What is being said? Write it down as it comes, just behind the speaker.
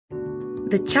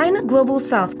The China Global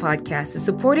South podcast is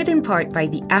supported in part by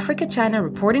the Africa-China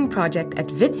Reporting Project at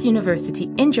Wits University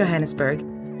in Johannesburg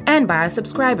and by our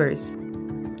subscribers.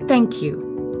 Thank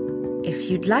you. If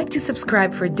you'd like to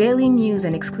subscribe for daily news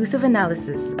and exclusive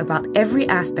analysis about every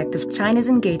aspect of China's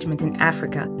engagement in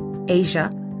Africa,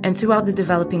 Asia, and throughout the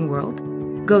developing world,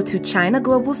 go to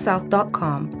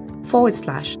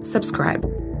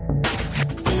ChinaGlobalSouth.com/subscribe.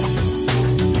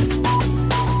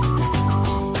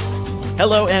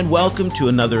 Hello and welcome to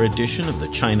another edition of the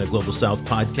China Global South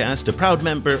podcast, a proud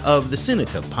member of the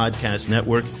Sinica Podcast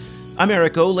Network. I'm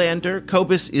Eric Olander.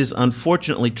 Cobus is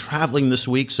unfortunately traveling this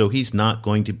week, so he's not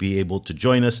going to be able to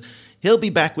join us. He'll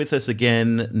be back with us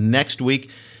again next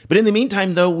week. But in the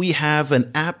meantime, though, we have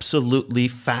an absolutely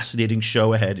fascinating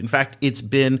show ahead. In fact, it's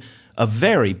been a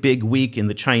very big week in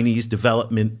the Chinese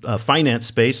development finance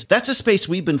space. That's a space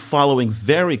we've been following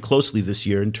very closely this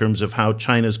year in terms of how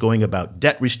China's going about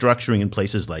debt restructuring in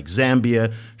places like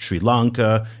Zambia, Sri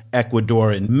Lanka,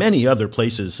 Ecuador, and many other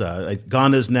places.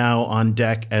 Ghana's now on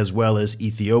deck, as well as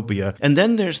Ethiopia. And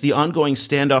then there's the ongoing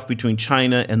standoff between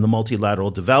China and the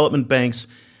multilateral development banks,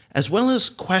 as well as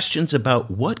questions about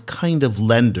what kind of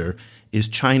lender is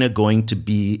China going to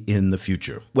be in the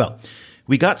future. Well,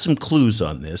 we got some clues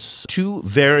on this. Two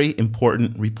very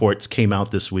important reports came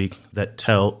out this week that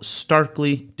tell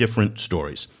starkly different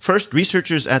stories. First,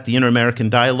 researchers at the Inter-American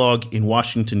Dialogue in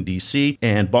Washington, D.C.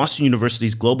 and Boston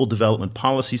University's Global Development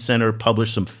Policy Center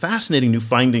published some fascinating new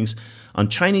findings on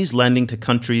Chinese lending to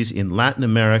countries in Latin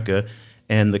America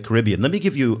and the Caribbean. Let me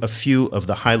give you a few of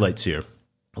the highlights here.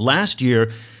 Last year,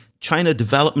 China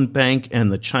Development Bank and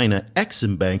the China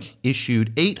Exim Bank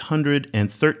issued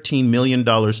 $813 million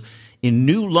in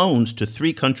new loans to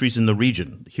three countries in the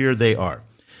region. Here they are.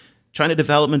 China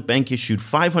Development Bank issued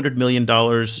 $500 million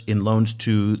in loans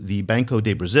to the Banco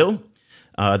de Brazil.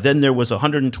 Then there was a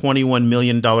 $121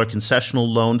 million concessional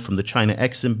loan from the China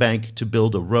Exim Bank to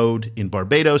build a road in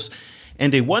Barbados,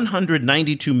 and a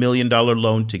 $192 million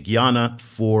loan to Guyana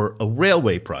for a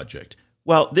railway project.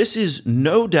 While this is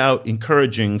no doubt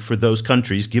encouraging for those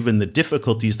countries, given the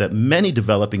difficulties that many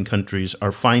developing countries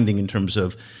are finding in terms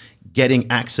of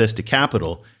getting access to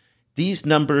capital, these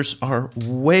numbers are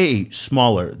way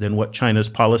smaller than what China's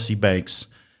policy banks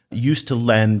used to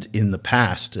lend in the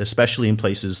past, especially in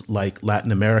places like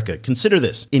Latin America. Consider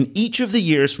this. In each of the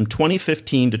years from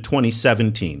 2015 to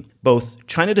 2017, both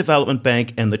China Development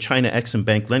Bank and the China Exim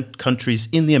Bank lent countries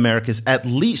in the Americas at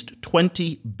least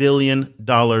 $20 billion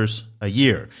a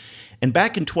year. And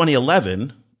back in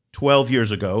 2011, 12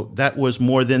 years ago, that was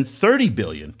more than $30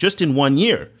 billion just in 1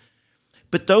 year.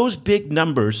 But those big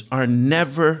numbers are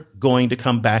never going to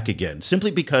come back again,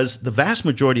 simply because the vast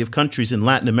majority of countries in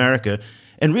Latin America,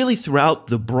 and really throughout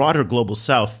the broader global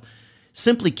south,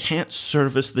 simply can't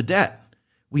service the debt.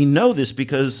 We know this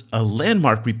because a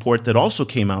landmark report that also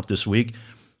came out this week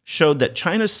showed that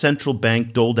China's central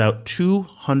bank doled out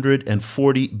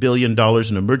 $240 billion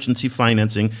in emergency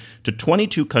financing to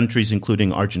 22 countries,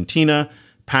 including Argentina,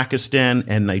 Pakistan,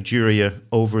 and Nigeria,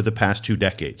 over the past 2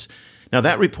 decades. Now,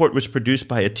 that report was produced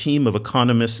by a team of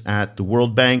economists at the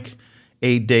World Bank,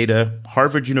 Aid Data,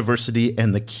 Harvard University,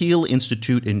 and the Kiel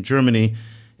Institute in Germany,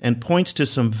 and points to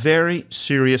some very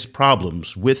serious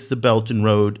problems with the Belt and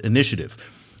Road Initiative.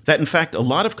 That, in fact, a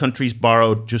lot of countries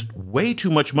borrowed just way too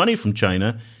much money from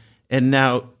China, and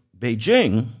now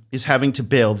Beijing is having to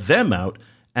bail them out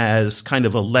as kind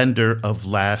of a lender of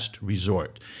last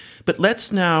resort. But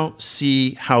let's now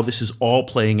see how this is all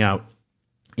playing out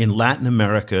in Latin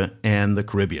America and the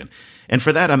Caribbean. And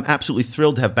for that, I'm absolutely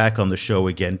thrilled to have back on the show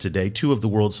again today two of the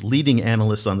world's leading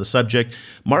analysts on the subject.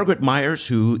 Margaret Myers,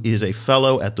 who is a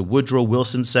fellow at the Woodrow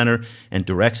Wilson Center and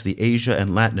directs the Asia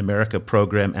and Latin America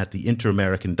program at the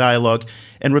Inter-American Dialogue,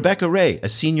 and Rebecca Ray, a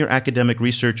senior academic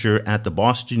researcher at the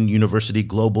Boston University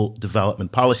Global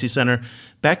Development Policy Center.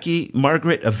 Becky,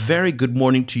 Margaret, a very good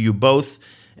morning to you both,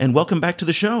 and welcome back to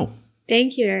the show.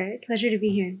 Thank you, Eric. Pleasure to be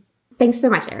here. Thanks so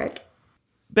much, Eric.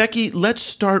 Becky, let's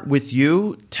start with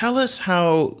you. Tell us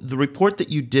how the report that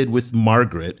you did with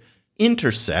Margaret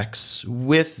intersects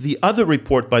with the other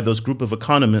report by those group of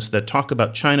economists that talk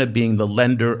about China being the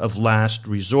lender of last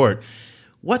resort.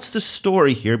 What's the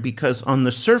story here? Because on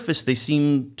the surface, they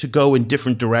seem to go in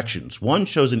different directions. One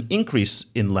shows an increase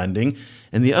in lending,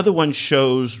 and the other one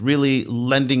shows really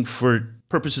lending for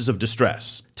purposes of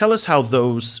distress. Tell us how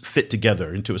those fit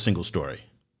together into a single story.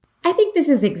 I think this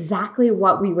is exactly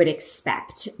what we would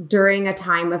expect during a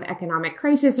time of economic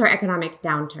crisis or economic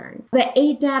downturn. The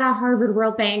Aid Data Harvard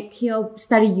World Bank Kiel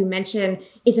study you mentioned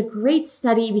is a great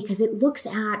study because it looks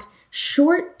at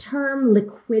short-term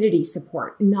liquidity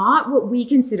support, not what we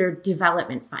consider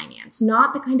development finance,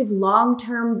 not the kind of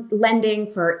long-term lending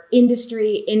for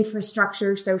industry,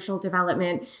 infrastructure, social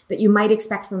development that you might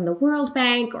expect from the World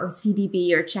Bank or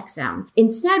CDB or Checksum.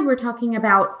 Instead, we're talking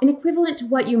about an equivalent to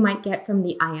what you might get from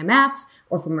the IMF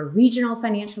or from a regional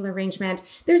financial arrangement.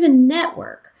 There's a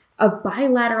network of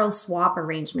bilateral swap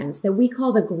arrangements that we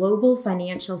call the Global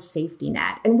Financial Safety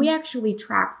Net. And we actually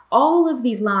track all of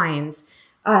these lines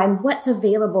and what's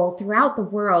available throughout the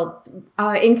world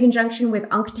in conjunction with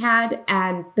UNCTAD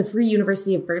and the Free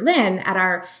University of Berlin at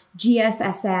our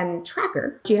GFSN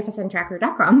tracker,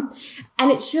 gfsntracker.com. And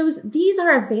it shows these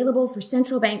are available for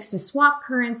central banks to swap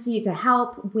currency to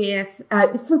help with,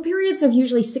 for periods of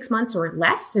usually 6 months or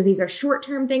less. So these are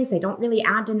short-term things. They don't really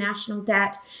add to national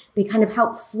debt. They kind of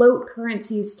help float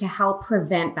currencies to help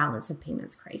prevent balance of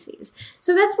payments crises.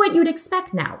 So that's what you'd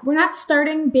expect now. We're not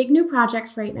starting big new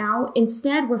projects right now.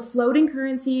 Instead, we're floating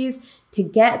currencies to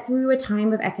get through a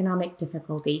time of economic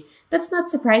difficulty. That's not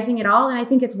surprising at all, and I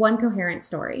think it's one coherent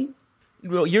story.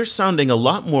 Well, you're sounding a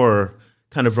lot more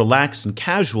kind of relaxed and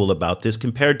casual about this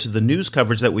compared to the news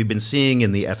coverage that we've been seeing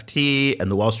in the FT and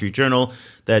the Wall Street Journal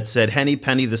that said, henny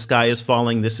penny, the sky is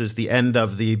falling. This is the end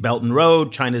of the Belt and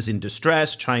Road. China's in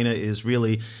distress. China is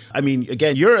really, I mean,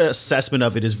 again, your assessment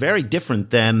of it is very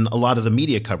different than a lot of the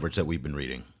media coverage that we've been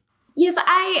reading. Yes,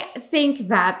 I think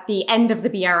that the end of the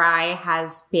BRI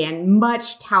has been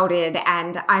much touted,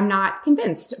 and I'm not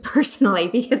convinced personally,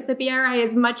 because the BRI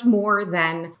is much more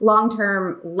than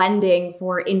long-term lending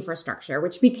for infrastructure,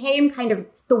 which became kind of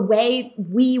the way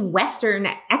we Western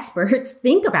experts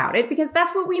think about it, because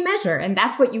that's what we measure and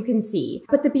that's what you can see.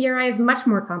 But the BRI is much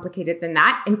more complicated than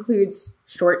that, includes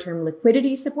short-term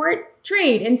liquidity support,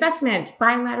 trade, investment,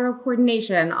 bilateral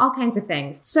coordination, all kinds of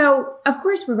things. So, of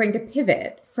course, we're going to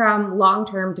pivot from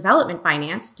long-term development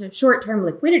finance to short-term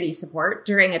liquidity support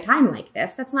during a time like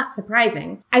this. That's not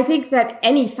surprising. I think that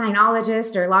any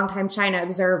sinologist or longtime China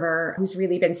observer who's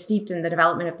really been steeped in the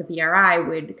development of the BRI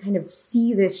would kind of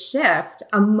see this shift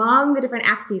among the different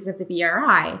axes of the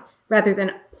BRI rather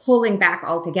than pulling back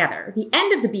altogether. The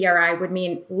end of the BRI would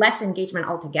mean less engagement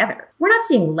altogether. We're not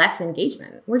seeing less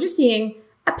engagement. We're just seeing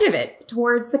a pivot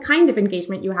towards the kind of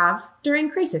engagement you have during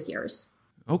crisis years.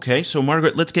 Okay, so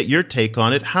Margaret, let's get your take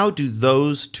on it. How do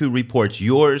those two reports,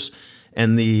 yours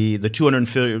and the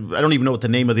 250, I don't even know what the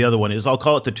name of the other one is. I'll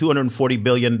call it the $240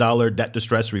 billion debt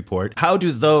distress report. How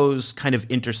do those kind of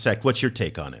intersect? What's your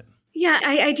take on it? Yeah,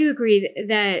 I do agree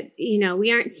that,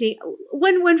 we aren't seeing,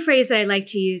 one phrase that I like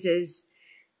to use is,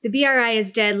 the BRI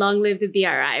is dead, long live the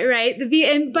BRI, right?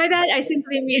 And by that, I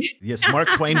simply mean... Yes,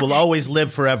 Mark Twain will always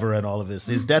live forever in all of this.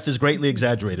 His death is greatly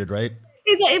exaggerated, right?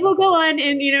 It will go on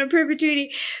in,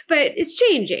 perpetuity, but it's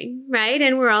changing, right?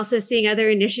 And we're also seeing other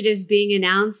initiatives being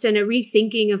announced and a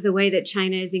rethinking of the way that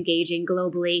China is engaging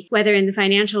globally, whether in the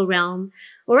financial realm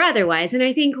or otherwise. And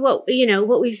I think what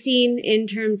we've seen in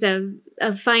terms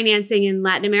of financing in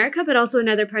Latin America, but also in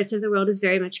other parts of the world is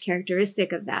very much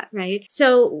characteristic of that, right?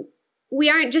 So we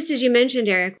aren't, just as you mentioned,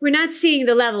 Eric, we're not seeing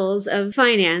the levels of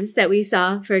finance that we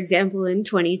saw, for example, in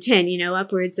 2010,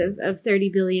 upwards of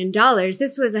 $30 billion.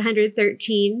 This was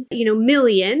 113,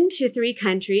 million to 3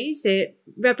 countries. It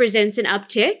represents an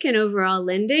uptick in overall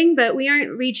lending, but we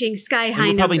aren't reaching sky high numbers.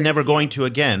 We're probably never going to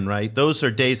again, right? Those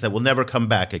are days that will never come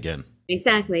back again.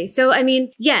 Exactly. So,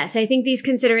 yes, I think these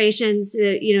considerations,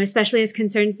 especially as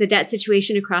concerns the debt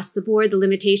situation across the board, the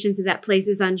limitations that that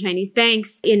places on Chinese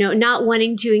banks, not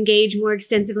wanting to engage more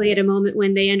extensively at a moment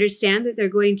when they understand that they're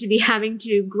going to be having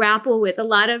to grapple with a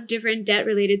lot of different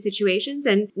debt-related situations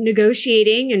and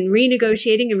negotiating and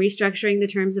renegotiating and restructuring the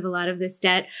terms of a lot of this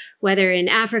debt, whether in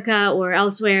Africa or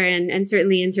elsewhere, and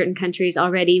certainly in certain countries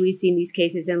already. We've seen these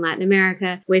cases in Latin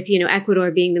America, with,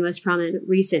 Ecuador being the most prominent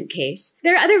recent case.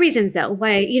 There are other reasons, though,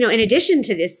 why, in addition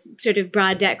to this sort of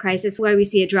broad debt crisis, why we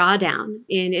see a drawdown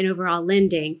in overall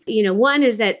lending. One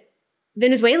is that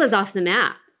Venezuela's off the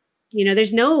map.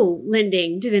 There's no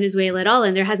lending to Venezuela at all,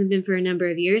 and there hasn't been for a number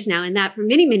of years now. And that for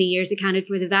many, many years accounted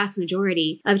for the vast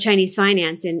majority of Chinese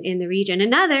finance in the region.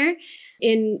 Another,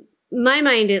 in my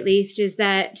mind at least, is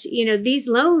that, these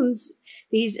loans,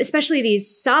 especially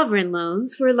these sovereign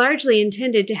loans, were largely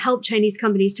intended to help Chinese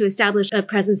companies to establish a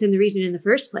presence in the region in the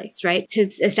first place, right? To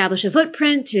establish a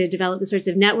footprint, to develop the sorts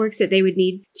of networks that they would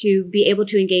need to be able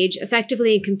to engage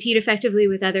effectively and compete effectively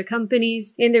with other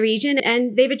companies in the region.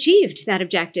 And they've achieved that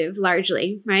objective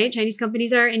largely, right? Chinese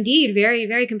companies are indeed very,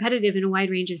 very competitive in a wide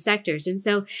range of sectors. And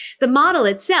so the model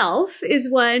itself is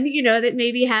one, that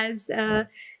maybe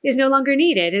is no longer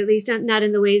needed, at least not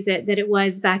in the ways that it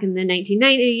was back in the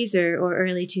 1990s or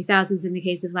early 2000s in the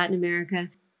case of Latin America.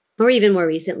 or even more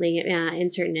recently in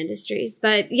certain industries.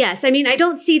 But yes, I mean, I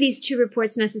don't see these two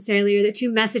reports necessarily, or the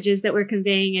two messages that we're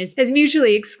conveying as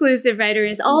mutually exclusive, right, or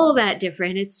as all that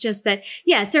different. It's just that,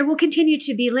 yes, there will continue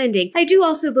to be lending. I do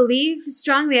also believe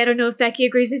strongly, I don't know if Becky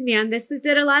agrees with me on this, was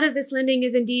that a lot of this lending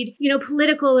is indeed,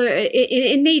 political or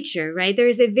in nature, right? There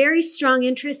is a very strong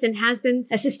interest and has been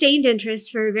a sustained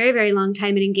interest for a very, very long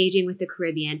time in engaging with the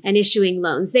Caribbean and issuing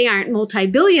loans. They aren't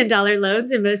multi-billion-dollar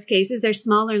loans in most cases. They're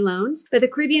smaller loans, but the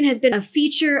Caribbean has been a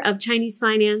feature of Chinese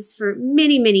finance for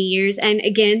many, many years. And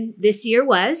again, this year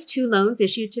was 2 loans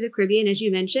issued to the Caribbean, as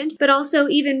you mentioned, but also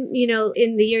even,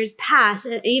 in the years past,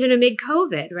 even amid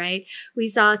COVID, right? We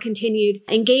saw continued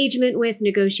engagement with,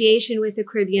 negotiation with the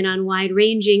Caribbean on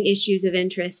wide-ranging issues of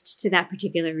interest to that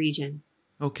particular region.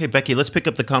 Okay, Becky, let's pick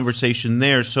up the conversation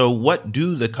there. So what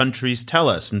do the countries tell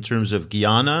us in terms of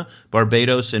Guyana,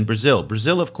 Barbados, and Brazil?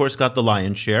 Brazil, of course, got the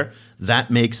lion's share. That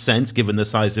makes sense given the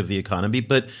size of the economy.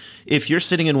 But if you're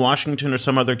sitting in Washington or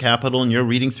some other capital and you're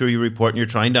reading through your report and you're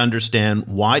trying to understand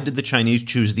why did the Chinese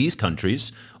choose these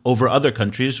countries over other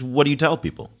countries, what do you tell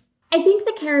people? I think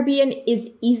the Caribbean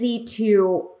is easy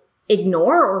to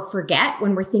ignore or forget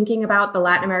when we're thinking about the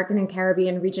Latin American and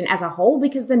Caribbean region as a whole,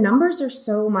 because the numbers are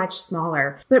so much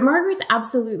smaller. But Margaret's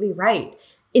absolutely right.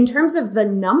 In terms of the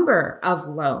number of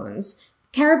loans,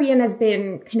 Caribbean has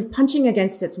been kind of punching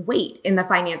against its weight in the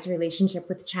finance relationship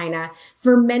with China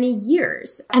for many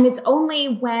years. And it's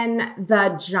only when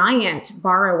the giant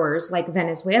borrowers like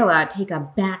Venezuela take a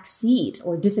back seat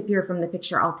or disappear from the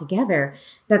picture altogether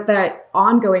that the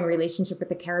ongoing relationship with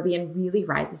the Caribbean really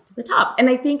rises to the top. And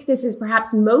I think this is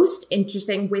perhaps most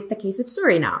interesting with the case of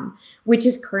Suriname, which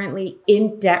is currently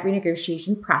in debt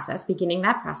renegotiation process, beginning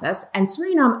that process. And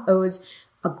Suriname owes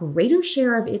a greater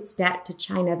share of its debt to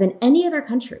China than any other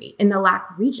country in the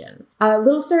LAC region.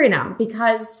 Little Suriname,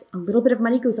 because a little bit of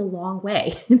money goes a long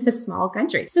way in a small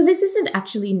country. So this isn't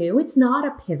actually new. It's not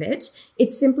a pivot.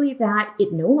 It's simply that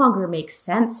it no longer makes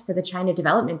sense for the China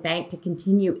Development Bank to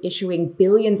continue issuing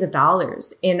billions of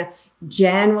dollars in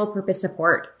general purpose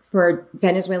support for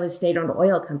Venezuela's state-owned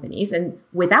oil companies. And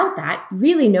without that,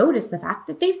 really notice the fact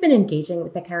that they've been engaging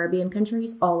with the Caribbean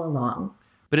countries all along.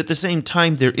 But at the same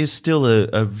time, there is still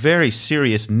a very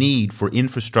serious need for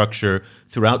infrastructure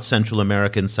throughout Central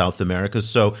America and South America.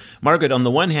 So, Margaret, on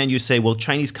the one hand, you say, well,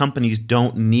 Chinese companies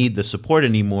don't need the support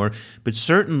anymore, but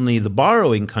certainly the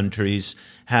borrowing countries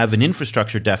have an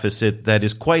infrastructure deficit that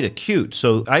is quite acute.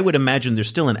 So I would imagine there's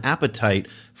still an appetite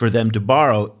for them to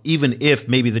borrow, even if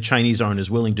maybe the Chinese aren't as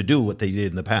willing to do what they did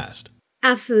in the past.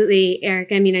 Absolutely, Eric.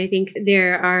 I mean, I think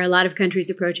there are a lot of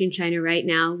countries approaching China right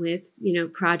now with,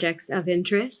 projects of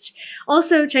interest.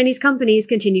 Also, Chinese companies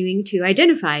continuing to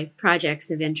identify projects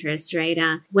of interest, right?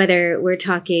 Whether we're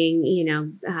talking,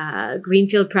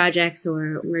 greenfield projects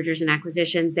or mergers and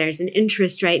acquisitions, there's an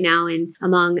interest right now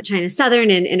among China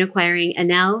Southern in acquiring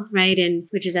Enel, right?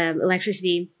 Which is an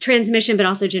electricity transmission, but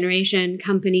also generation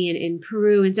company in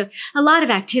Peru. And so a lot of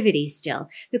activity still.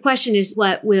 The question is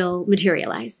what will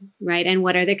materialize, right? And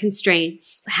what are the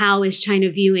constraints? How is China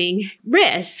viewing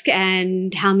risk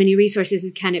and how many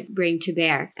resources can it bring to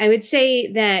bear? I would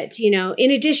say that,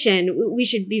 in addition, we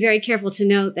should be very careful to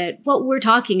note that what we're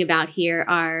talking about here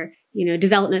are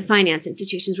development finance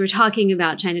institutions. We're talking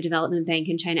about China Development Bank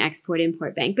and China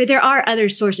Export-Import Bank, but there are other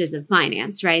sources of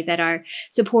finance, right, that are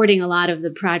supporting a lot of the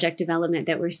project development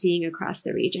that we're seeing across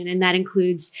the region. And that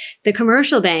includes the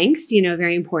commercial banks,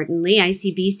 very importantly.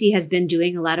 ICBC has been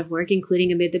doing a lot of work,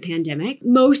 including amid the pandemic.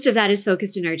 Most of that is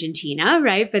focused in Argentina,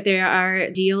 right? But there are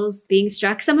deals being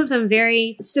struck, some of them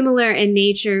very similar in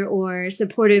nature or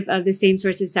supportive of the same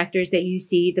sorts of sectors that you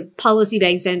see the policy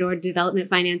banks and or development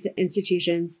finance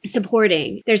institutions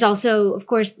supporting. There's also, of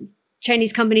course,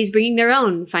 Chinese companies bringing their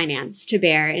own finance to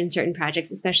bear in certain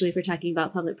projects, especially if we're talking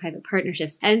about public-private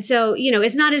partnerships. And so,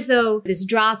 it's not as though this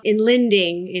drop in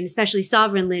lending, and especially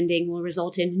sovereign lending, will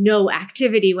result in no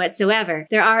activity whatsoever.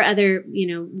 There are other,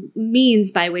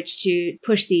 means by which to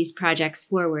push these projects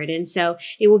forward. And so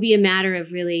it will be a matter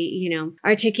of really,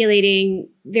 articulating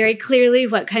very clearly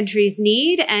what countries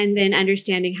need and then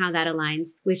understanding how that aligns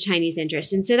with Chinese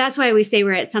interests. And so that's why we say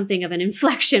we're at something of an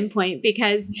inflection point,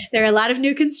 because there are a lot of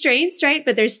new constraints, right?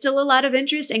 But there's still a lot of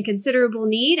interest and considerable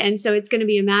need. And so it's going to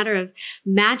be a matter of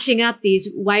matching up these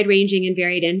wide-ranging and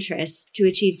varied interests to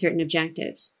achieve certain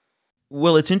objectives.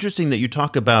 Well, it's interesting that you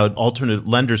talk about alternate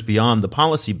lenders beyond the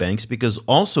policy banks, because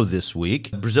also this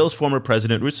week, Brazil's former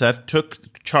president Rousseff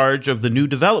took charge of the New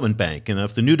Development Bank. And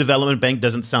if the New Development Bank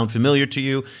doesn't sound familiar to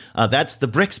you, that's the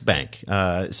BRICS Bank.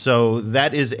 So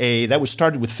that was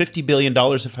started with $50 billion,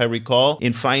 if I recall,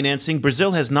 in financing.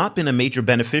 Brazil has not been a major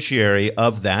beneficiary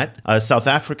of that. South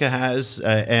Africa has,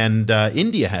 and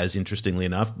India has, interestingly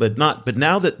enough, but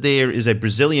now that there is a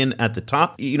Brazilian at the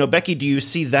top, Becky, do you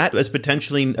see that as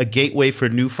potentially a gateway for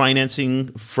new financing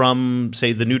from,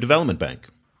 say, the New Development Bank?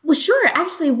 Well, sure.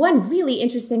 Actually, one really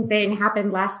interesting thing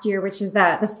happened last year, which is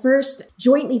the first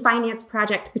jointly financed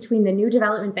project between the New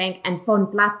Development Bank and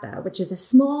Fonplata, which is a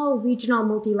small regional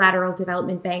multilateral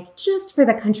development bank just for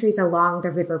the countries along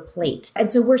the River Plate. And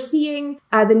so we're seeing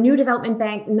the New Development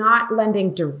Bank not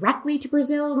lending directly to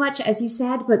Brazil much, as you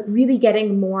said, but really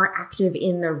getting more active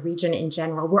in the region in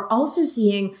general. We're also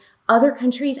seeing other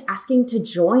countries asking to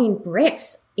join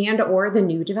BRICS and or the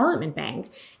New Development Bank.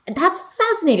 And that's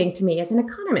fascinating to me as an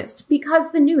economist,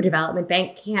 because the New Development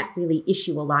Bank can't really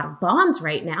issue a lot of bonds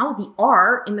right now. The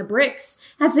R in the BRICS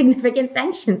has significant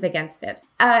sanctions against it.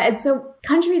 And so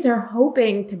countries are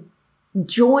hoping to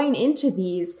join into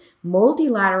these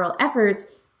multilateral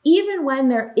efforts, even when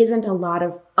there isn't a lot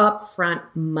of upfront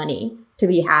money to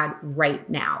be had right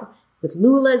now. With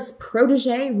Lula's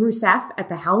protege, Rousseff, at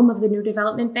the helm of the New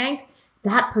Development Bank,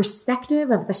 that perspective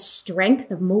of the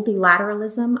strength of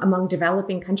multilateralism among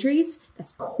developing countries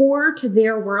that's core to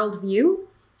their worldview,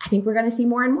 I think we're going to see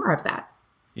more and more of that.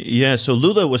 Yeah, so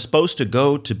Lula was supposed to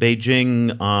go to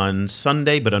Beijing on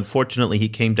Sunday, but unfortunately he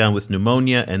came down with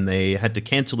pneumonia and they had to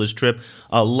cancel his trip.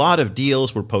 A lot of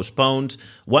deals were postponed.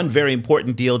 One very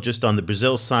important deal just on the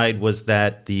Brazil side was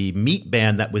that the meat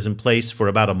ban that was in place for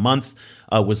about a month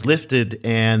was lifted,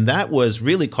 and that was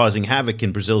really causing havoc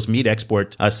in Brazil's meat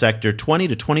export sector, $20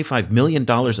 to $25 million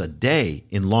a day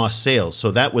in lost sales.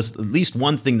 So that was at least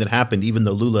one thing that happened, even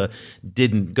though Lula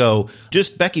didn't go.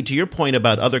 Just, Becky, to your point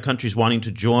about other countries wanting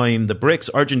to join the BRICS,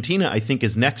 Argentina, I think,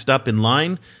 is next up in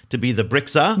line to be the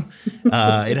BRICSA.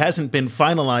 It hasn't been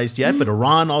finalized yet, but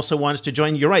Iran also wants to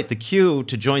join. You're right, the queue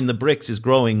to join the BRICS is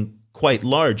growing quite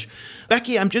large.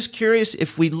 Becky, I'm just curious,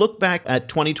 if we look back at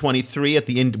 2023 at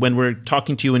the end, when we're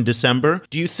talking to you in December,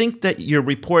 do you think that your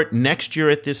report next year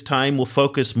at this time will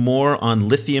focus more on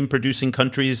lithium producing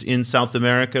countries in South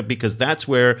America? Because that's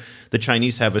where the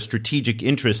Chinese have a strategic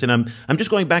interest. And I'm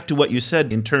just going back to what you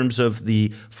said in terms of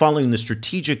the following the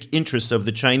strategic interests of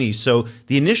the Chinese. So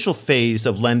the initial phase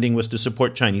of lending was to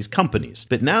support Chinese companies.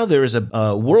 But now there is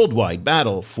a worldwide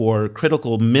battle for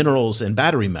critical minerals and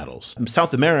battery metals.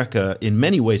 South America, in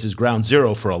many ways, is ground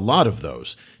zero for a lot of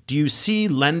those. Do you see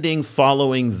lending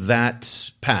following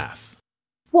that path?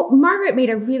 Well, Margaret made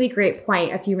a really great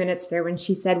point a few minutes ago when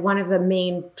she said one of the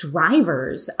main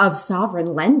drivers of sovereign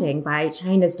lending by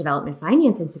China's development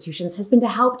finance institutions has been to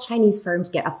help Chinese firms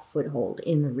get a foothold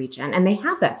in the region. And they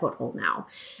have that foothold now.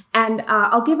 And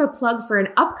I'll give a plug for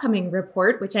an upcoming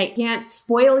report, which I can't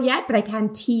spoil yet, but I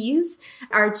can tease.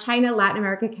 Our China, Latin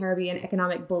America, Caribbean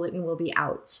Economic Bulletin will be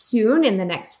out soon in the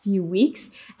next few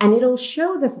weeks. And it'll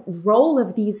show the role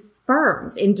of these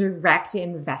firms in direct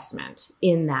investment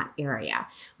in that area,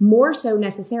 more so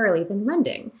necessarily than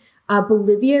lending.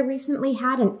 Bolivia recently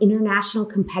had an international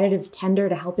competitive tender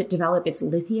to help it develop its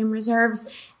lithium reserves.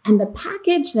 And the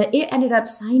package that it ended up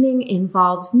signing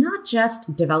involves not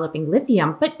just developing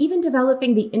lithium, but even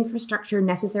developing the infrastructure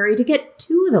necessary to get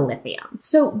to the lithium.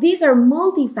 So these are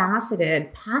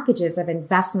multifaceted packages of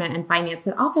investment and finance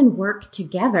that often work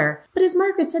together. But as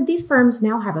Margaret said, these firms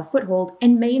now have a foothold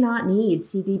and may not need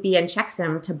CDB and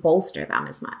Checksum to bolster them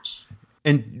as much.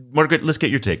 And Margaret, let's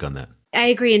get your take on that. I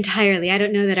agree entirely. I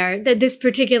don't know that this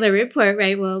particular report,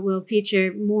 right, will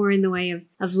feature more in the way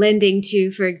of lending to,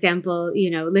 for example,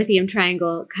 lithium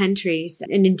triangle countries.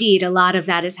 And indeed, a lot of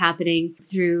that is happening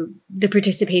through the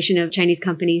participation of Chinese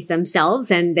companies themselves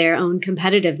and their own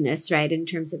competitiveness, right, in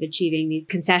terms of achieving these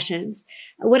concessions.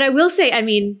 What I will say,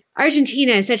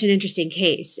 Argentina is such an interesting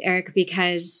case, Eric,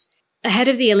 because ahead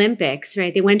of the Olympics,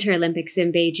 right, the Winter Olympics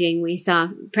in Beijing, we saw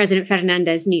President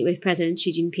Fernandez meet with President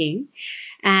Xi Jinping.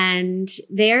 And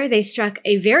there they struck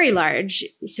a very large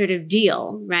sort of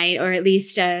deal, right? Or at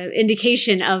least an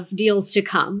indication of deals to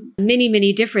come, many,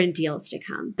 many different deals to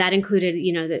come. That included,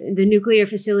 the nuclear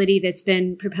facility that's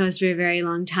been proposed for a very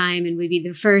long time and would be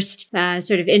the first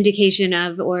sort of indication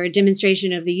of or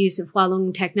demonstration of the use of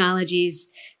Hualong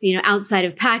technologies, outside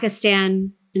of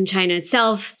Pakistan, in China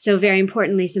itself. So very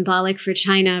importantly symbolic for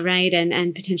China, right?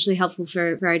 And potentially helpful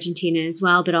for Argentina as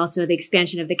well, but also the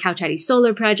expansion of the Cauchari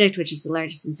solar project, which is the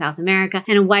largest in South America,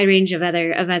 and a wide range of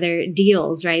other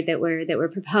deals, right, that were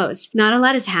proposed. Not a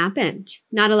lot has happened.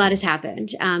 Not a lot has happened.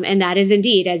 And that is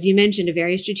indeed, as you mentioned, a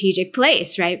very strategic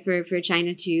place, right, for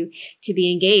China to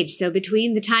be engaged. So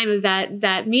between the time of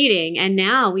that meeting and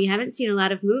now, we haven't seen a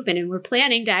lot of movement, and we're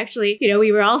planning to actually,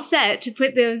 we were all set to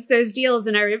put those deals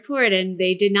in our report, and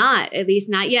they did not, at least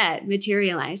not yet,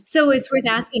 materialize. So it's worth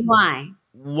asking why.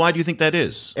 Why do you think that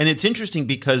is? And it's interesting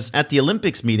because at the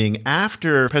Olympics meeting,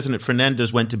 after President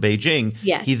Fernandez went to Beijing,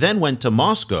 yes, he then went to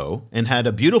Moscow and had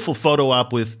a beautiful photo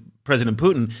op with President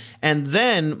Putin, and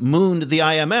then mooned the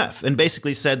IMF and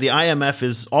basically said the IMF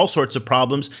is all sorts of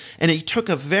problems. And he took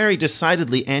a very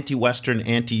decidedly anti-Western,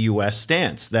 anti-US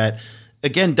stance that,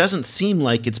 again, doesn't seem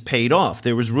like it's paid off.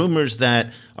 There was rumors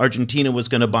that Argentina was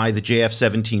going to buy the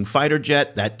JF-17 fighter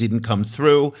jet. That didn't come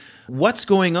through. What's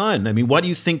going on? I mean, what do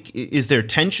you think? Is there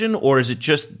tension, or is it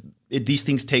just these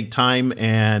things take time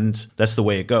and that's the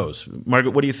way it goes?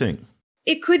 Margaret, what do you think?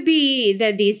 It could be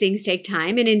that these things take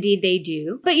time, and indeed they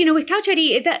do. But, with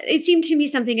Cauchari, it seemed to me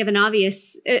something of an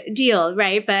obvious deal,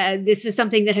 right? But this was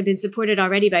something that had been supported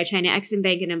already by China Exim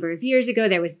Bank a number of years ago.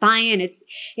 There was buy-in.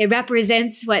 It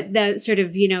represents what the sort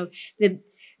of, the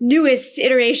newest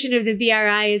iteration of the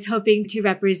BRI is hoping to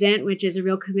represent, which is a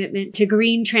real commitment to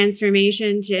green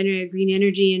transformation, to green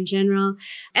energy in general.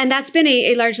 And that's been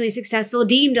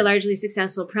deemed a largely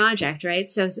successful project, right?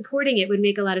 So supporting it would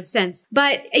make a lot of sense.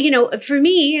 But, for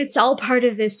me, it's all part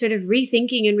of this sort of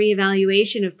rethinking and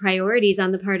reevaluation of priorities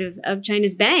on the part of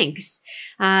China's banks,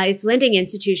 its lending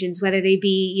institutions, whether they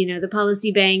be, the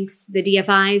policy banks, the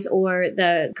DFIs, or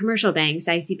the commercial banks,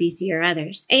 ICBC or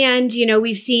others. And,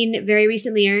 we've seen very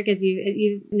recently, Eric, as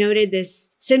you noted,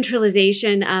 this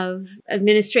centralization of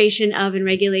administration of and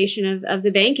regulation of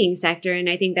the banking sector. And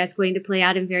I think that's going to play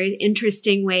out in very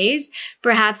interesting ways,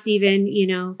 perhaps even,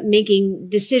 making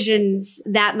decisions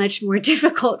that much more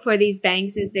difficult for these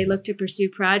banks as they look to pursue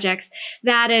projects.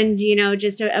 That and,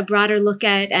 just a broader look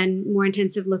at and more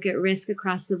intensive look at risk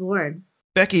across the board.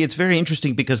 Becky, it's very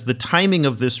interesting because the timing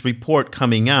of this report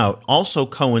coming out also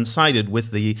coincided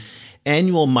with the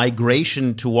annual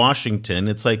migration to Washington.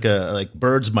 It's like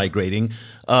birds migrating,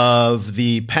 of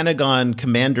the Pentagon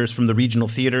commanders from the regional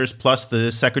theaters, plus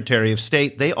the Secretary of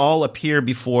State. They all appear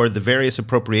before the various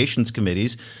appropriations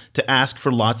committees to ask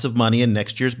for lots of money in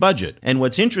next year's budget. And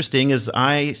what's interesting is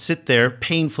I sit there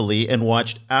painfully and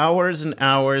watched hours and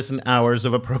hours and hours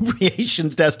of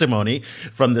appropriations testimony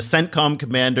from the CENTCOM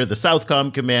commander, the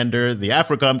SOUTHCOM commander, the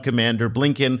AFRICOM commander,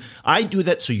 Blinken. I do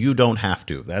that so you don't have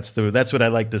to. That's what I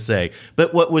like to say.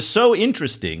 But what was so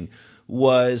interesting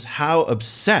was how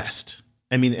obsessed,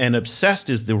 and obsessed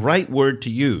is the right word to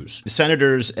use,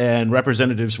 senators and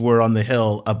representatives were on the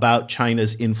Hill about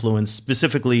China's influence,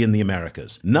 specifically in the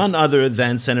Americas. None other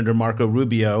than Senator Marco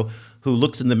Rubio, who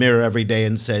looks in the mirror every day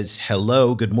and says,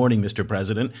 hello, good morning, Mr.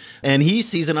 President. And he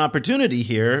sees an opportunity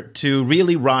here to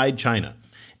really ride China.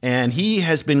 And he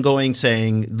has been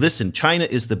saying, listen, China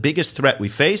is the biggest threat we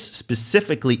face,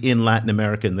 specifically in Latin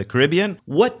America and the Caribbean.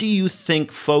 What do you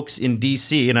think folks in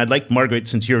D.C., and I'd like, Margaret,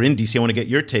 since you're in D.C., I want to get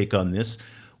your take on this.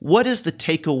 What is the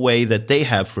takeaway that they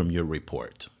have from your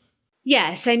report?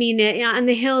 Yes. On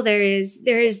the Hill, there is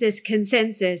this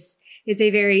consensus. It's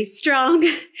a very strong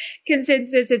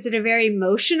consensus. It's a very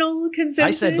emotional consensus.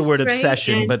 I said the word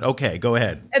obsession, right? But okay, go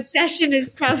ahead. Obsession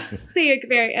is probably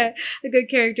a good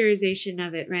characterization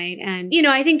of it, right? And,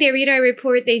 I think they read our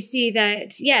report, they see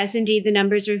that, yes, indeed, the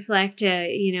numbers reflect,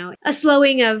 a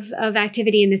slowing of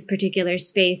activity in this particular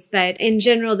space. But in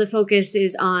general, the focus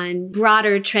is on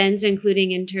broader trends,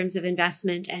 including in terms of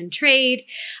investment and trade.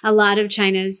 A lot of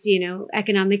China's,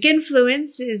 economic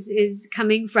influence is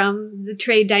coming from the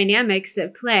trade dynamics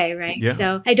at play, right? Yeah.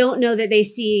 So I don't know that they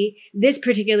see this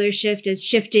particular shift as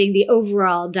shifting the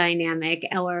overall dynamic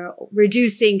or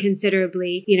reducing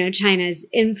considerably, China's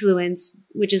influence,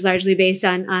 which is largely based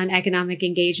on economic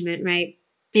engagement, right?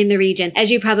 In the region.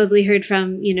 As you probably heard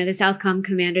from, the Southcom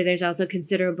commander, there's also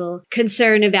considerable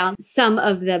concern about some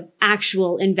of the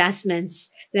actual investments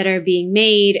that are being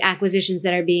made, acquisitions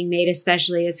that are being made,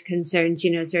 especially as concerns,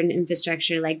 certain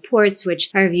infrastructure like ports, which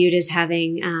are viewed as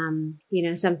having,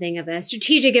 something of a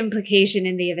strategic implication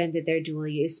in the event that they're dual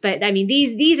use. But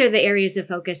these are the areas of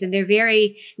focus, and they're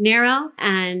very narrow.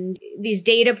 And these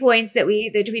data points that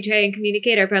we try and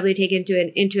communicate are probably taken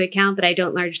into account, but I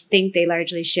don't think they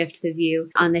largely shift the view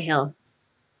on the Hill.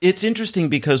 It's interesting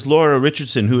because Laura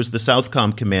Richardson, who is the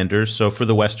Southcom commander, so for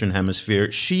the Western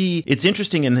Hemisphere, it's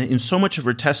interesting in so much of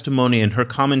her testimony and her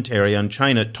commentary on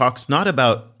China talks not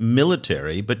about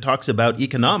military, but talks about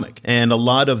economic. And a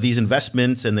lot of these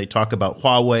investments, and they talk about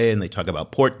Huawei and they talk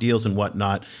about port deals and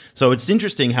whatnot. So it's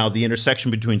interesting how the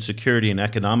intersection between security and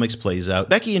economics plays out.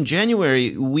 Becky, in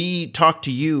January, we talked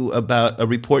to you about a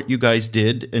report you guys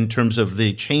did in terms of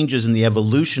the changes in the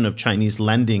evolution of Chinese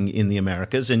lending in the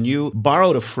Americas, and you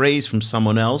borrowed a phrase from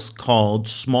someone else called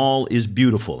 "small is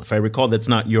beautiful." If I recall, that's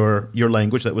not your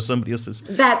language. That was somebody else's.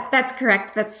 That's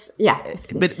correct. Yeah.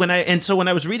 But when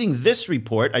I was reading this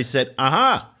report, I said,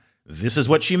 "Aha! This is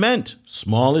what she meant.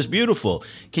 Small is beautiful."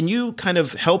 Can you kind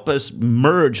of help us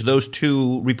merge those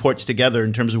two reports together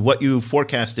in terms of what you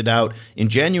forecasted out in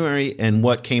January and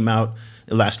what came out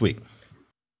last week?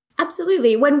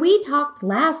 Absolutely. When we talked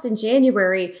last in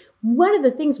January, one of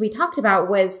the things we talked about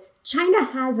was China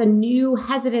has a new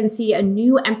hesitancy, a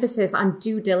new emphasis on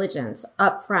due diligence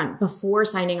upfront before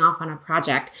signing off on a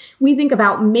project. We think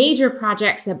about major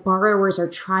projects that borrowers are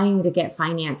trying to get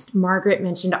financed. Margaret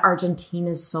mentioned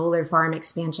Argentina's solar farm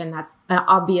expansion. That's an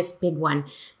obvious big one.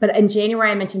 But in January,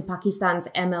 I mentioned Pakistan's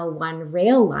ML1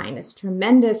 rail line, this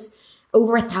tremendous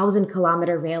over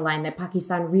 1,000-kilometer rail line that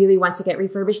Pakistan really wants to get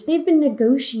refurbished. They've been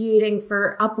negotiating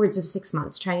for upwards of 6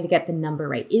 months, trying to get the number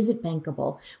right. Is it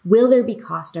bankable? Will there be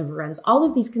cost overruns? All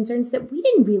of these concerns that we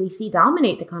didn't really see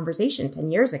dominate the conversation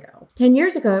 10 years ago. 10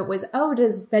 years ago, it was,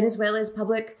 does Venezuela's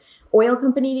public oil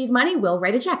company need money? We'll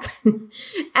write a check.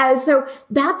 So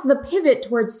that's the pivot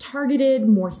towards targeted,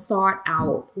 more thought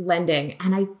out lending.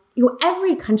 And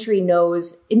every country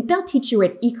knows, and they'll teach you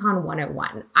at Econ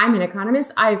 101. I'm an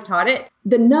economist. I've taught it.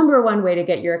 The number one way to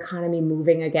get your economy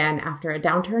moving again after a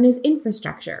downturn is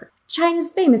infrastructure.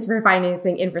 China's famous for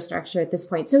financing infrastructure at this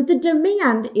point. So the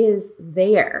demand is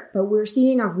there, but we're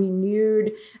seeing a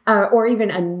renewed or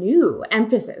even a new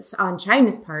emphasis on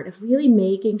China's part of really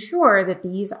making sure that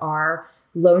these are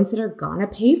loans that are going to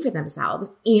pay for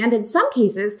themselves. And in some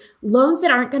cases, loans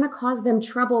that aren't going to cause them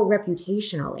trouble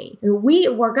reputationally.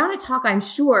 We're going to talk, I'm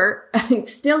sure,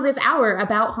 still this hour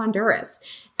about Honduras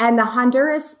and the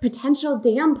Honduras potential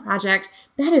dam project.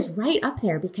 That is right up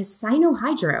there because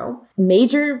Sinohydro,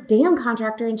 major dam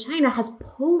contractor in China, has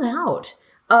pulled out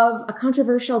of a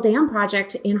controversial dam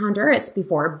project in Honduras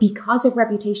before because of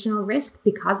reputational risk,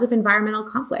 because of environmental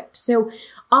conflict. So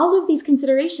all of these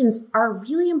considerations are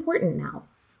really important now.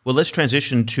 Well, let's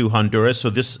transition to Honduras. So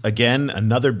this, again,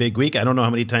 another big week. I don't know how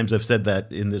many times I've said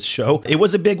that in this show. It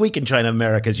was a big week in China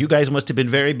Americas. You guys must have been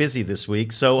very busy this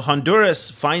week. So Honduras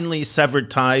finally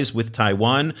severed ties with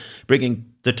Taiwan, bringing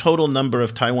the total number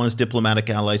of Taiwan's diplomatic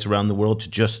allies around the world to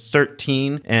just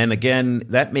 13. And again,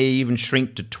 that may even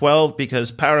shrink to 12 because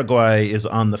Paraguay is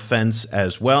on the fence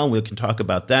as well. We can talk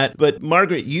about that. But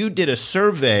Margaret, you did a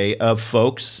survey of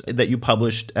folks that you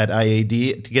published at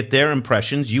IAD to get their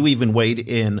impressions. You even weighed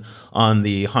in on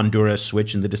the Honduras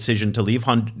switch and the decision to leave.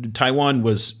 Taiwan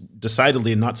was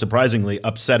decidedly and not surprisingly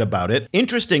upset about it.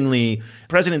 Interestingly,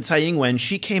 President Tsai Ing-wen,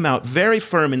 she came out very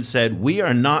firm and said, we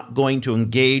are not going to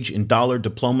engage in dollar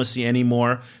diplomacy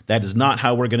anymore. That is not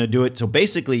how we're going to do it. So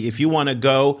basically, if you want to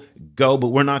go, but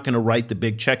we're not going to write the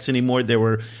big checks anymore. There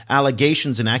were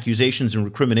allegations and accusations and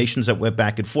recriminations that went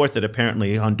back and forth that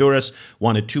apparently Honduras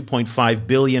wanted $2.5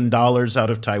 billion out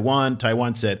of Taiwan.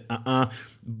 Taiwan said,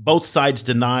 Both sides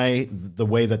deny the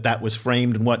way that was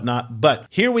framed and whatnot. But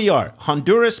here we are.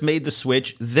 Honduras made the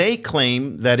switch. They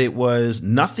claim that it was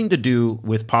nothing to do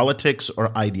with politics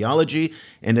or ideology,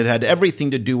 and it had everything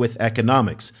to do with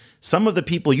economics. Some of the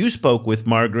people you spoke with,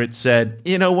 Margaret, said,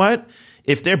 you know what?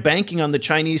 If they're banking on the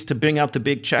Chinese to bring out the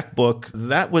big checkbook,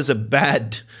 that was a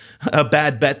bad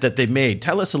bet that they made.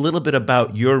 Tell us a little bit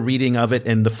about your reading of it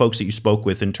and the folks that you spoke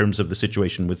with in terms of the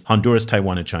situation with Honduras,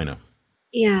 Taiwan, and China.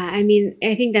 Yeah, I mean,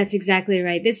 I think that's exactly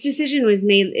right. This decision was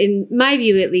made, in my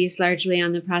view at least, largely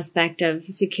on the prospect of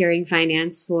securing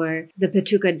finance for the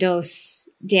Patuca Dos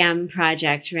dam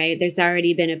project, right? There's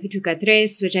already been a Patuca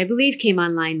Tres, which I believe came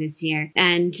online this year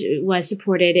and was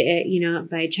supported,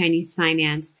 by Chinese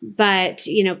finance. But,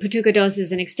 Patuca Dos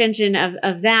is an extension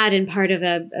of that and part of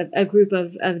a group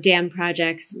of dam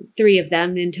projects, 3 of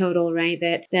them in total, right?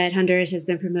 That Honduras has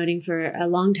been promoting for a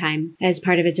long time as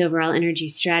part of its overall energy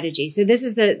strategy. So this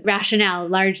is the rationale,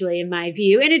 largely, in my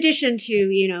view, in addition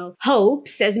to,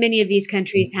 hopes, as many of these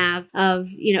countries have, of,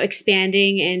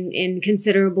 expanding in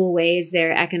considerable ways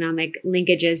their economic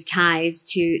linkages, ties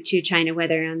to China,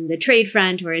 whether on the trade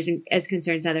front or as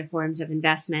concerns other forms of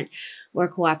investment or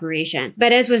cooperation.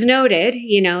 But as was noted,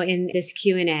 in this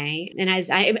Q&A, and as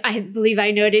I believe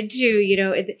I noted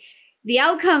too, The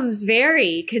outcomes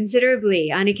vary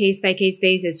considerably on a case-by-case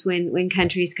basis when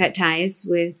countries cut ties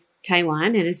with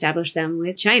Taiwan and establish them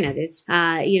with China. It's,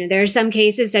 there are some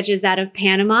cases such as that of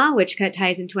Panama, which cut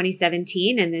ties in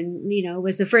 2017 and then,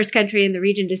 was the first country in the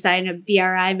region to sign a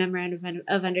BRI memorandum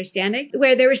of understanding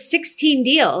where there were 16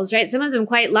 deals, right? Some of them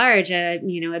quite large,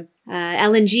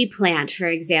 LNG plant, for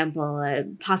example,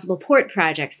 possible port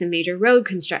projects, some major road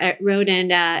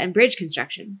and bridge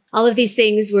construction. All of these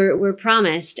things were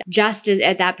promised just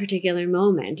at that particular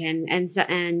moment. And in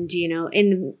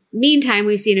the meantime,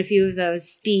 we've seen a few of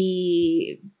those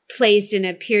be placed in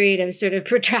a period of sort of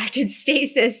protracted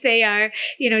stasis. They are,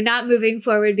 not moving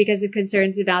forward because of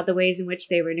concerns about the ways in which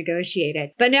they were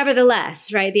negotiated. But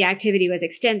nevertheless, right, the activity was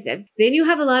extensive. Then you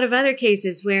have a lot of other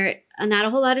cases where not a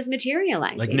whole lot is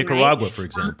materializing. Like Nicaragua, right? For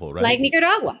example, right? Like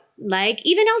Nicaragua. Like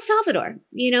even El Salvador,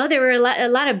 there were a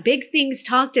lot of big things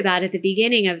talked about at the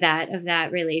beginning of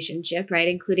that relationship, right?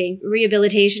 Including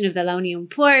rehabilitation of the La Union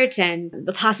port and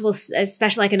the possible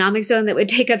special economic zone that would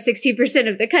take up 60%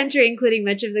 of the country, including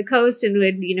much of the coast, and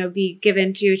would, be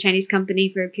given to a Chinese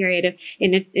company for a period of,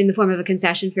 in the form of a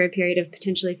concession for a period of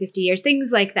potentially 50 years,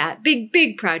 things like that.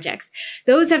 Big projects.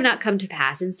 Those have not come to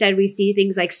pass. Instead, we see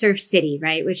things like Surf City,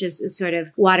 right? Which is a sort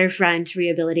of waterfront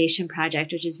rehabilitation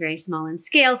project, which is very small in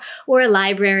scale. Or a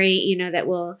library, that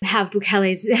will have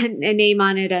Bukele's name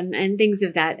on it and things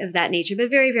of that nature, but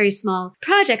very, very small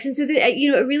projects. And so,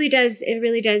 it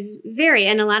really does vary.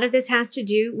 And a lot of this has to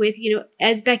do with,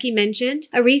 as Becky mentioned,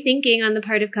 a rethinking on the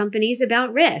part of companies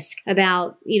about risk,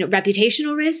 about,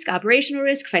 reputational risk, operational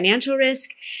risk, financial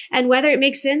risk, and whether it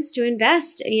makes sense to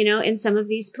invest, in some of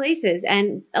these places.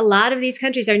 And a lot of these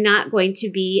countries are not going to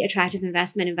be attractive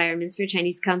investment environments for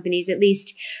Chinese companies, at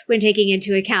least when taking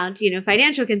into account,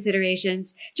 financial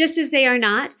considerations, just as they are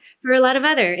not for a lot of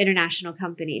other international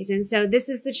companies. And so this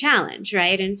is the challenge,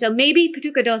 right? And so maybe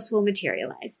Putuca Dos will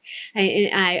materialize.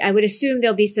 I would assume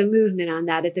there'll be some movement on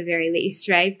that at the very least,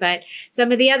 right? But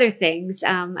some of the other things,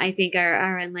 I think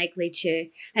are unlikely to,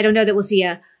 I don't know that we'll see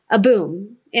a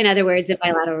boom, in other words, in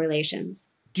bilateral relations.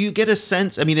 Do you get a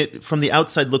sense, from the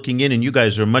outside looking in, and you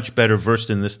guys are much better versed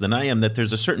in this than I am, that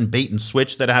there's a certain bait and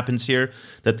switch that happens here,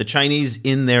 that the Chinese,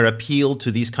 in their appeal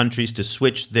to these countries to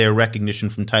switch their recognition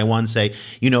from Taiwan, say,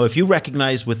 if you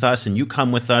recognize with us and you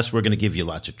come with us, we're going to give you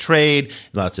lots of trade,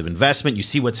 lots of investment. You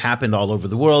see what's happened all over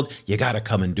the world. You got to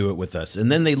come and do it with us. And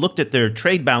then they looked at their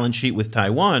trade balance sheet with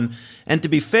Taiwan. And to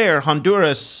be fair,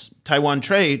 Honduras-Taiwan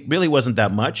trade really wasn't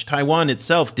that much. Taiwan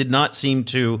itself did not seem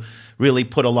to really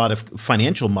put a lot of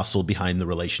financial muscle behind the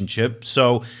relationship.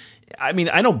 So, I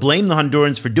don't blame the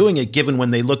Hondurans for doing it, given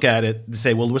when they look at it and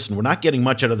say, well, listen, we're not getting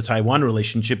much out of the Taiwan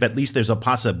relationship. At least there's a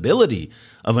possibility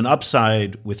of an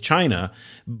upside with China.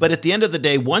 But at the end of the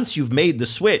day, once you've made the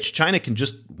switch, China can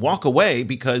just walk away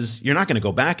because you're not going to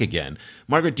go back again.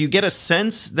 Margaret, do you get a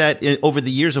sense that over the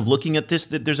years of looking at this,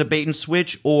 that there's a bait and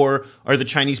switch, or are the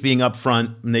Chinese being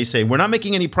upfront and they say, we're not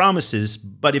making any promises,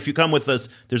 but if you come with us,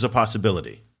 there's a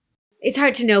possibility? It's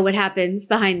hard to know what happens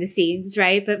behind the scenes,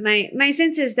 right? But my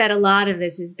sense is that a lot of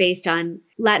this is based on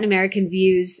Latin American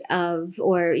views of,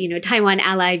 or, Taiwan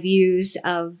ally views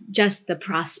of just the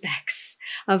prospects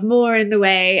of more in the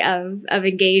way of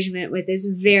engagement with this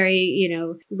very,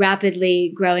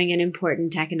 rapidly growing and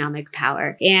important economic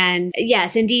power. And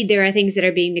yes, indeed, there are things that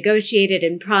are being negotiated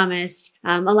and promised.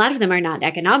 A lot of them are not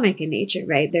economic in nature,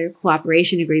 right? They're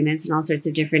cooperation agreements in all sorts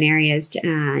of different areas,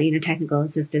 technical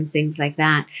assistance, things like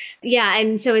that. Yeah.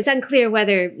 And so it's unclear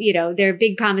whether, there are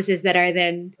big promises that are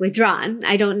then withdrawn.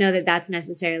 I don't know that that's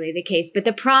necessarily the case, but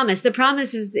the promise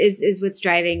is what's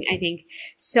driving, I think,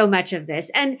 so much of this.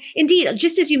 And indeed,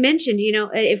 just as you mentioned,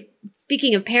 if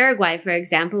speaking of Paraguay, for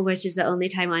example, which is the only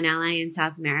Taiwan ally in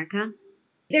South America,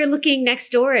 they're looking next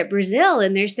door at Brazil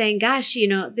and they're saying, gosh,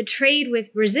 the trade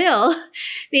with Brazil,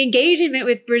 the engagement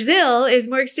with Brazil is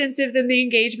more extensive than the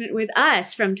engagement with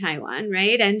us from Taiwan,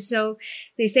 right? And so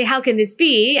they say, how can this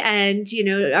be? And,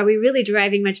 are we really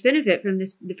deriving much benefit from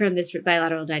this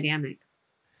bilateral dynamic?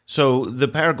 So the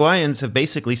Paraguayans have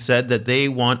basically said that they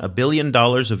want $1 billion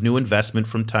of new investment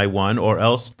from Taiwan, or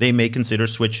else they may consider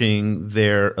switching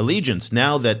their allegiance.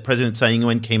 Now that President Tsai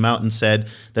Ing-wen came out and said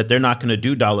that they're not going to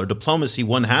do dollar diplomacy,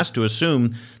 one has to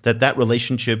assume that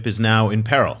relationship is now in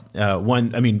peril.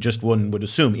 One would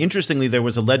assume. Interestingly, there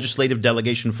was a legislative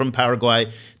delegation from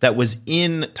Paraguay that was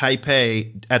in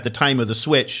Taipei at the time of the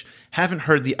switch, Haven't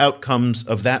heard the outcomes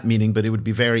of that meeting, but it would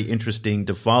be very interesting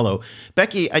to follow.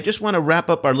 Becky, I just want to wrap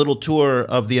up our little tour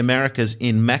of the Americas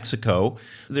in Mexico.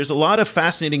 There's a lot of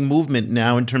fascinating movement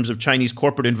now in terms of Chinese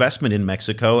corporate investment in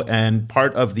Mexico, and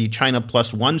part of the China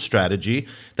Plus One strategy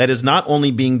that is not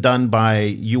only being done by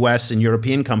U.S. and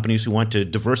European companies who want to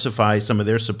diversify some of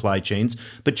their supply chains,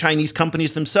 but Chinese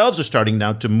companies themselves are starting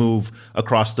now to move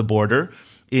across the border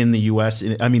in the U.S.,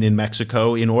 in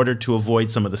Mexico, in order to avoid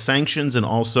some of the sanctions and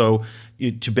also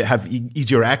to have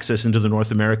easier access into the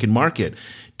North American market.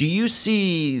 Do you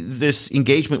see this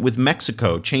engagement with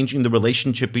Mexico changing the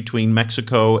relationship between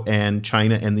Mexico and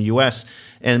China and the U.S.?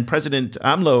 And President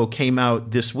AMLO came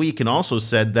out this week and also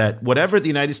said that whatever the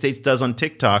United States does on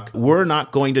TikTok, we're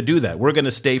not going to do that. We're going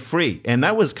to stay free. And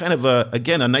that was kind of, a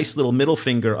nice little middle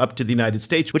finger up to the United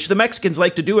States, which the Mexicans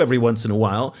like to do every once in a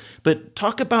while. But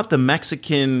talk about the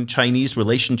Mexican-Chinese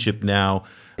relationship now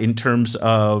in terms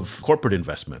of corporate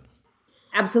investment.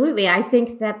 Absolutely. I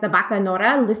think that the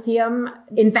Bacanora lithium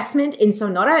investment in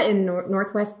Sonora in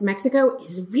northwest Mexico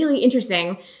is really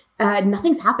interesting.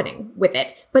 Nothing's happening with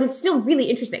it, but it's still really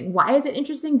interesting. Why is it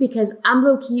interesting? Because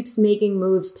AMLO keeps making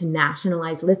moves to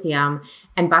nationalize lithium,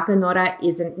 and Bacanora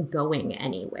isn't going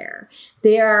anywhere.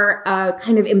 They're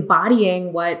kind of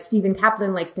embodying what Stephen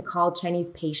Kaplan likes to call Chinese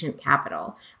patient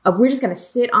capital, of we're just going to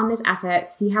sit on this asset,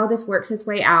 see how this works its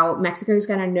way out. Mexico's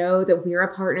going to know that we're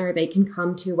a partner they can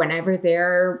come to whenever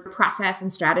their process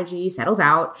and strategy settles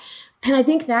out. And I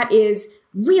think that is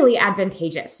really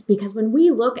advantageous, because when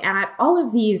we look at all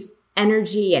of these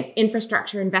energy and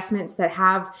infrastructure investments that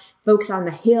have folks on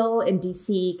the Hill in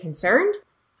DC concerned,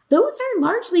 those are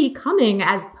largely coming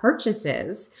as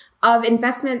purchases of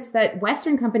investments that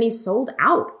Western companies sold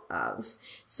out of.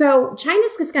 So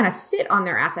China's just going to sit on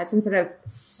their assets instead of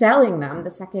selling them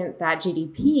the second that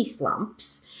GDP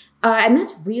slumps. And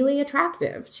that's really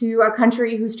attractive to a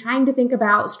country who's trying to think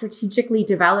about strategically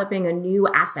developing a new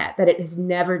asset that it has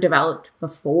never developed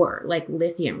before, like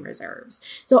lithium reserves.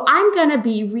 So I'm going to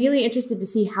be really interested to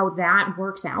see how that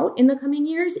works out in the coming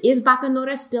years. Is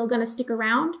Bacanora still going to stick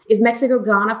around? Is Mexico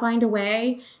going to find a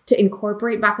way to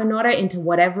incorporate Bacanora into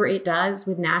whatever it does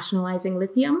with nationalizing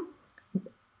lithium?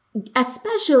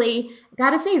 Especially,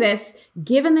 gotta say this,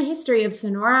 given the history of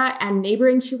Sonora and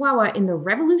neighboring Chihuahua in the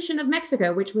Revolution of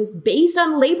Mexico, which was based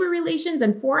on labor relations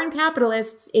and foreign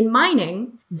capitalists in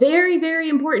mining, very, very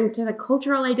important to the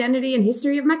cultural identity and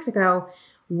history of Mexico.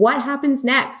 What happens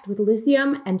next with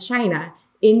lithium and China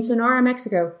in Sonora,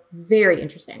 Mexico? Very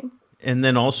interesting. And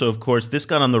then also, of course, this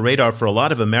got on the radar for a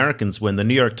lot of Americans when the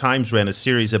New York Times ran a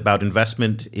series about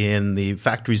investment in the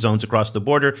factory zones across the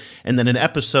border, and then an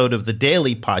episode of the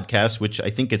Daily podcast, which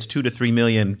I think it's 2 to 3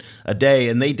 million a day.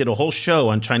 And they did a whole show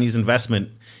on Chinese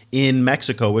investment in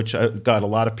Mexico, which got a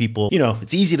lot of people,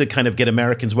 it's easy to kind of get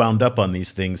Americans wound up on these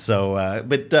things. So,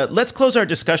 but let's close our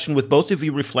discussion with both of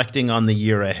you reflecting on the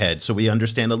year ahead. So we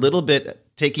understand a little bit,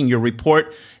 taking your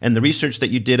report and the research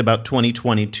that you did about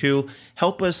 2022,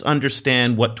 help us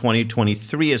understand what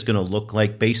 2023 is going to look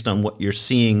like based on what you're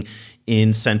seeing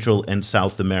in Central and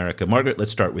South America. Margaret,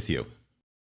 let's start with you.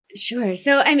 Sure.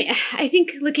 So, I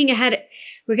think looking ahead,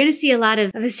 we're going to see a lot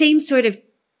of the same sort of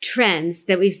trends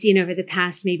that we've seen over the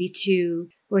past maybe 2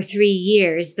 or 3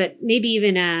 years, but maybe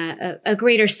even a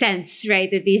greater sense,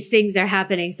 right, that these things are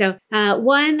happening. So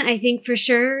one, I think for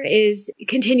sure, is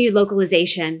continued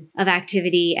localization of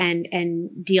activity and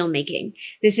deal making.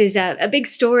 This is a big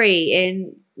story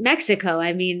in Mexico.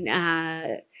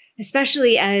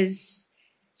 Especially as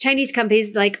Chinese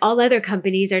companies, like all other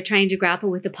companies, are trying to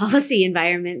grapple with the policy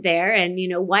environment there and,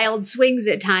 wild swings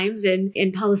at times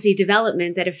in policy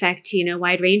development that affect,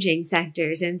 wide-ranging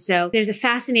sectors. And so there's a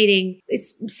fascinating,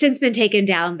 it's since been taken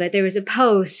down, but there was a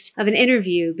post of an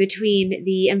interview between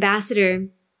the ambassador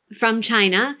from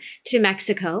China to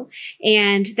Mexico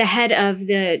and the head of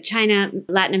the China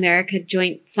Latin America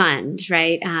Joint Fund,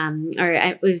 right? Or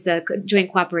it was a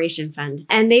Joint Cooperation Fund.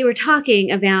 And they were talking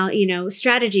about,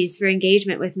 strategies for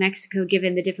engagement with Mexico,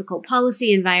 given the difficult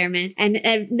policy environment and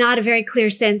not a very clear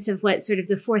sense of what sort of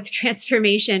the fourth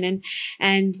transformation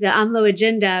and the AMLO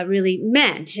agenda really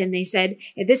meant. And they said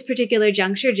at this particular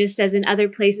juncture, just as in other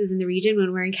places in the region,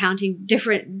 when we're encountering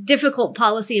different difficult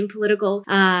policy and political,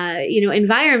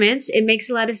 environments, it makes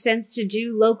a lot of sense to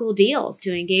do local deals,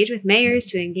 to engage with mayors,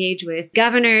 to engage with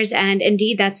governors. And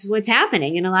indeed, that's what's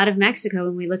happening in a lot of Mexico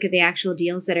when we look at the actual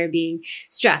deals that are being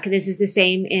struck. This is the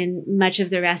same in much of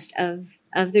the rest of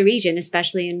of the region,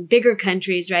 especially in bigger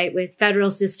countries, right, with federal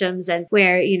systems and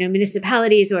where,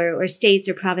 municipalities or states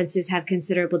or provinces have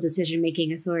considerable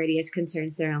decision-making authority as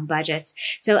concerns their own budgets.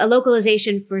 So a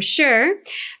localization for sure,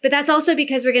 but that's also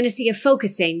because we're going to see a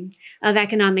focusing of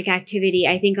economic activity,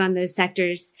 I think, on those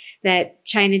sectors that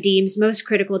China deems most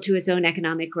critical to its own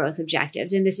economic growth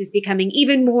objectives. And this is becoming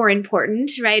even more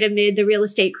important, right, amid the real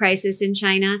estate crisis in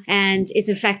China and its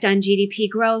effect on GDP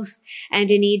growth and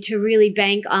a need to really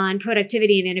bank on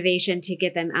productivity and innovation to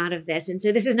get them out of this. And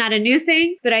so this is not a new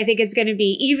thing, but I think it's going to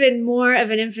be even more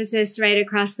of an emphasis right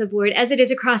across the board as it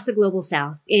is across the global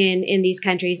south in these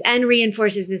countries, and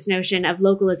reinforces this notion of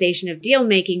localization of deal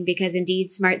making, because indeed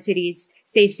smart cities,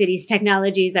 safe cities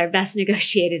technologies are best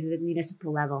negotiated at the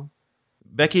municipal level.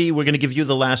 Becky, we're going to give you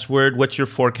the last word. What's your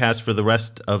forecast for the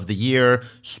rest of the year?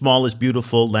 Small is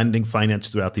beautiful, lending, finance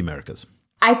throughout the Americas.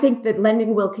 I think that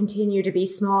lending will continue to be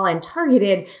small and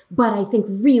targeted, but I think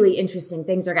really interesting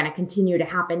things are going to continue to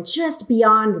happen just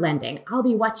beyond lending. I'll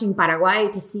be watching Paraguay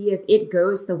to see if it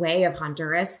goes the way of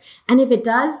Honduras. And if it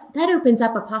does, that opens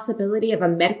up a possibility of a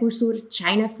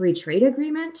Mercosur-China free trade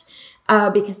agreement.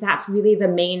 Because that's really the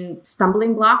main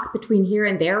stumbling block between here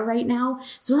and there right now.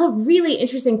 So we'll have really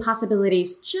interesting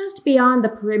possibilities just beyond the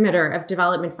perimeter of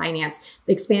development finance,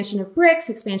 the expansion of BRICS,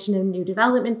 expansion of New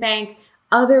Development Bank,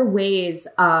 other ways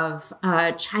of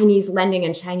Chinese lending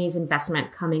and Chinese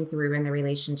investment coming through in the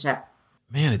relationship.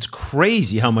 Man, it's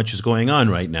crazy how much is going on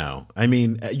right now. I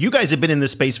mean, you guys have been in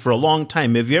this space for a long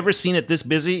time. Have you ever seen it this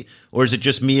busy, or is it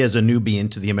just me as a newbie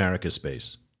into the America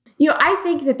space? I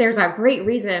think that there's a great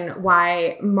reason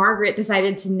why Margaret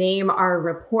decided to name our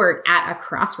report At a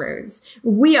Crossroads.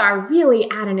 We are really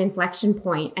at an inflection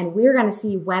point, and we're going to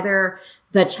see whether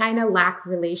the China-LAC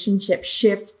relationship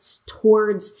shifts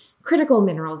towards critical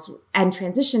minerals and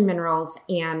transition minerals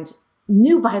and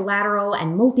new bilateral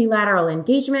and multilateral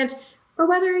engagement, or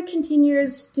whether it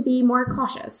continues to be more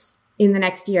cautious in the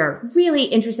next year. Really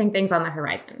interesting things on the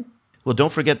horizon. Well,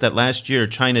 don't forget that last year,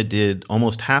 China did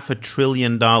almost $500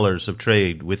 billion of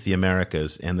trade with the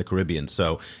Americas and the Caribbean.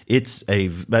 So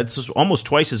that's almost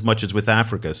twice as much as with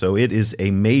Africa. So it is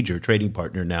a major trading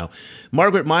partner now.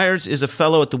 Margaret Myers is a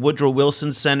fellow at the Woodrow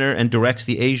Wilson Center and directs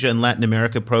the Asia and Latin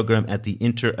America program at the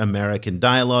Inter-American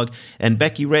Dialogue. And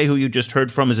Becky Ray, who you just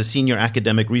heard from, is a senior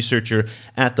academic researcher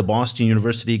at the Boston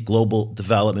University Global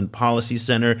Development Policy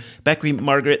Center. Becky,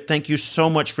 Margaret, thank you so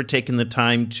much for taking the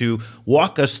time to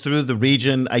walk us through the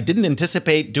region. I didn't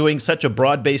anticipate doing such a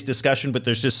broad-based discussion, but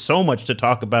there's just so much to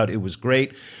talk about. It was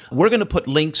great. We're going to put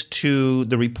links to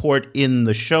the report in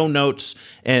the show notes,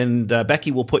 and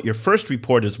Becky will put your first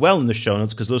report as well in the show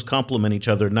notes because those complement each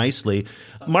other nicely.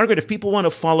 Margaret, if people want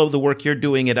to follow the work you're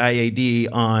doing at IAD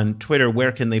on Twitter,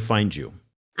 where can they find you?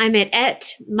 I'm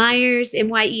at Myers,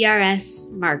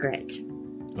 Myers, Margaret.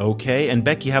 Okay, and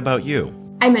Becky, how about you?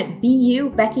 I'm at BU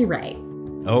Becky Ray.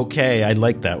 Okay, I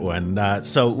like that one.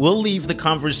 So we'll leave the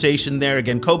conversation there.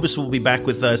 Again, Cobus will be back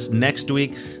with us next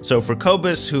week. So for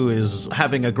Cobus, who is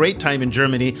having a great time in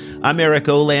Germany, I'm Eric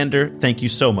Olander. Thank you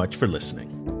so much for listening.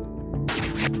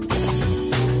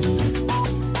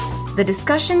 The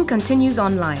discussion continues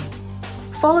online.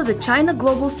 Follow the China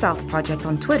Global South Project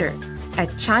on Twitter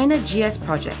at China GS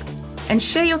Project and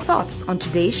share your thoughts on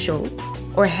today's show,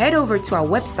 or head over to our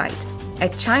website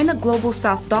at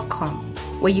ChinaGlobalSouth.com,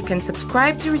 where you can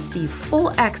subscribe to receive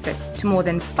full access to more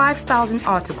than 5,000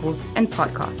 articles and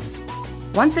podcasts.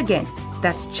 Once again,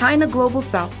 that's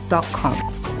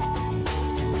ChinaGlobalSouth.com.